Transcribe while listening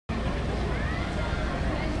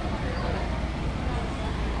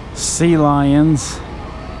sea lions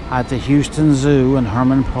at the Houston Zoo and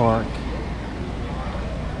Hermann Park.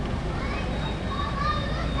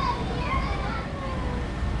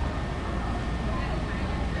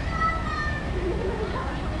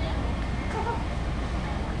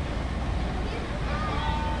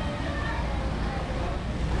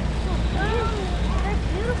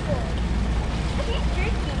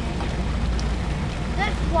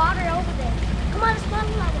 Water over there. Come on, smell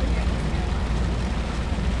that one.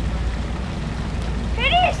 Here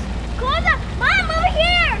it is. Closer. Mom, over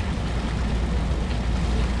here.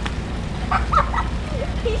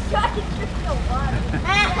 He's trying to drink the water.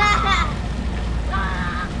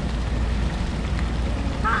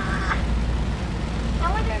 I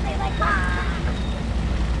wonder if they like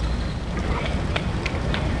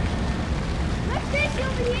Let's fish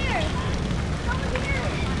over here. Over here.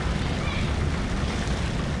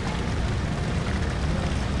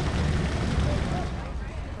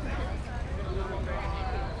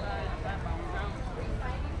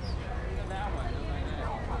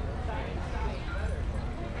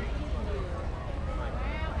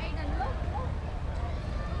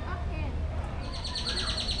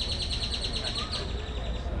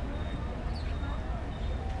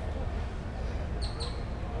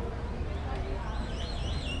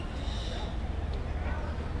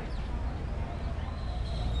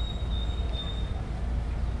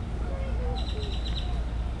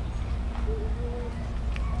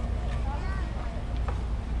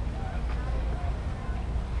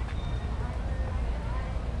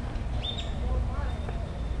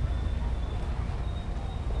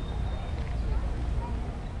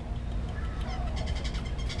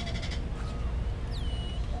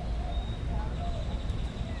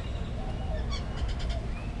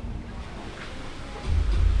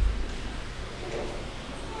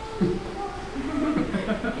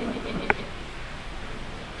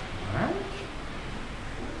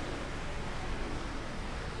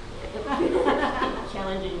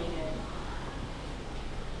 Challenging me good.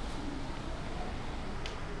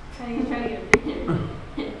 Try to get a picture.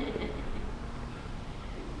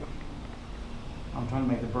 I'm trying to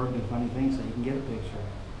make the bird do funny things so you can get a picture.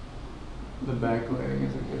 The backlighting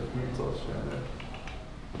is a good thing, it's all shadow.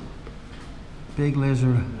 Big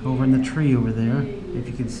lizard over in the tree over there, if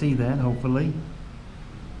you can see that, hopefully.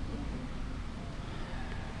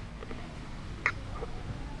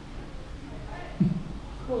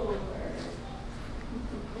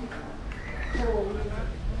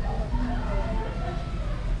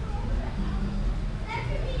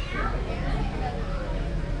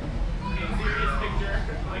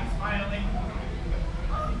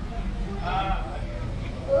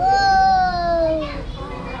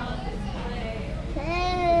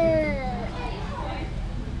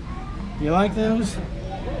 You like those?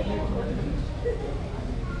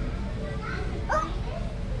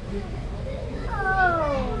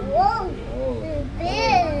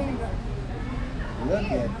 Look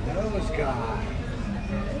at those guys.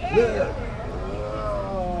 Look.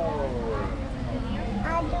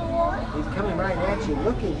 He's coming right at you.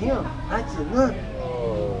 Look at him. That's it. Look.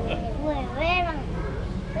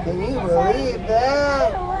 Can you believe that?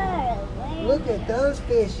 Look at those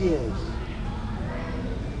fishes.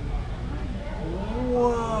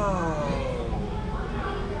 Whoa.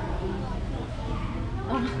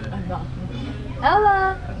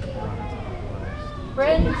 Ella!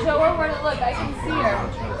 Brandon, show her where to look. I can see her.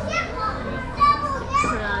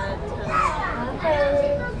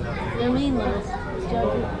 They're meaningless.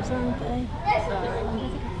 Jokers, aren't they?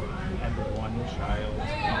 And the one child.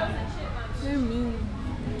 They're mean.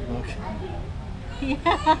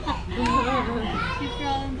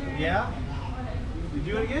 Yeah? You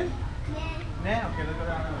do it again? Now, okay, let's go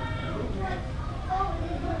down.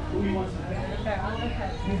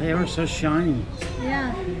 They are so shiny.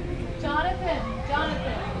 Yeah. Jonathan!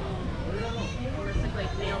 Yours look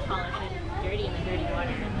like nail polish and dirty in the dirty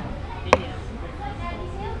water in the videos.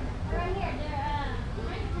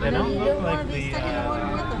 They don't look want like to be stuck in the water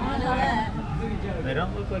with them, I know that. They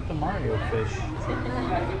don't look like the Mario fish.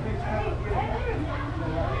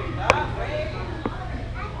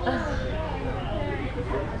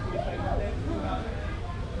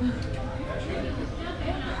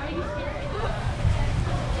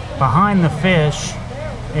 Behind the fish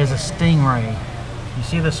is a stingray. You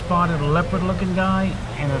see the spotted leopard looking guy?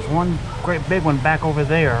 And there's one great big one back over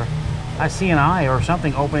there. I see an eye or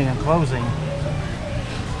something opening and closing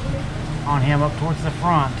on him up towards the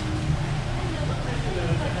front.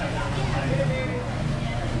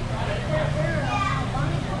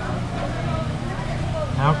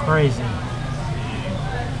 How crazy.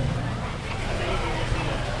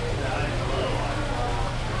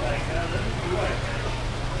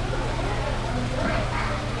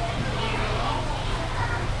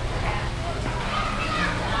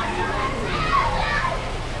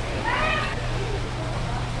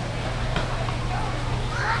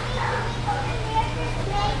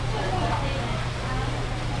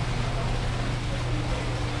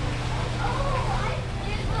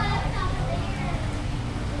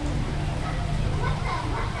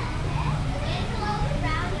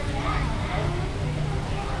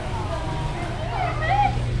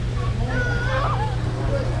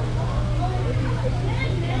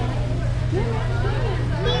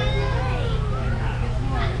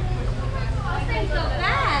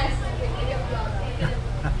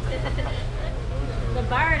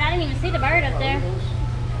 didn't even see the bird up there.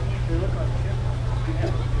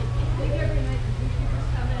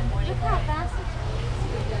 Look how fast it's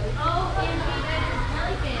Oh, and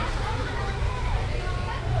jellyfish.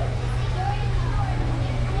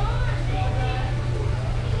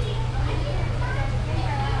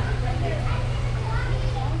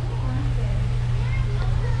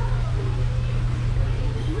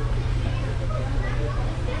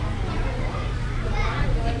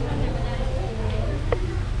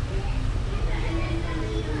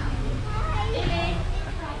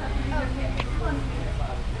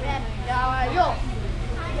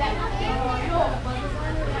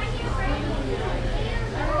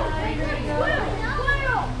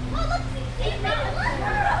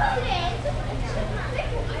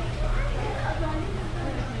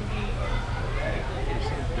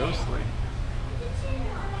 Ghostly.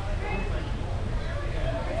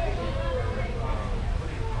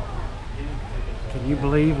 Can you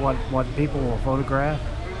believe what people will photograph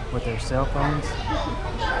with their cell phones?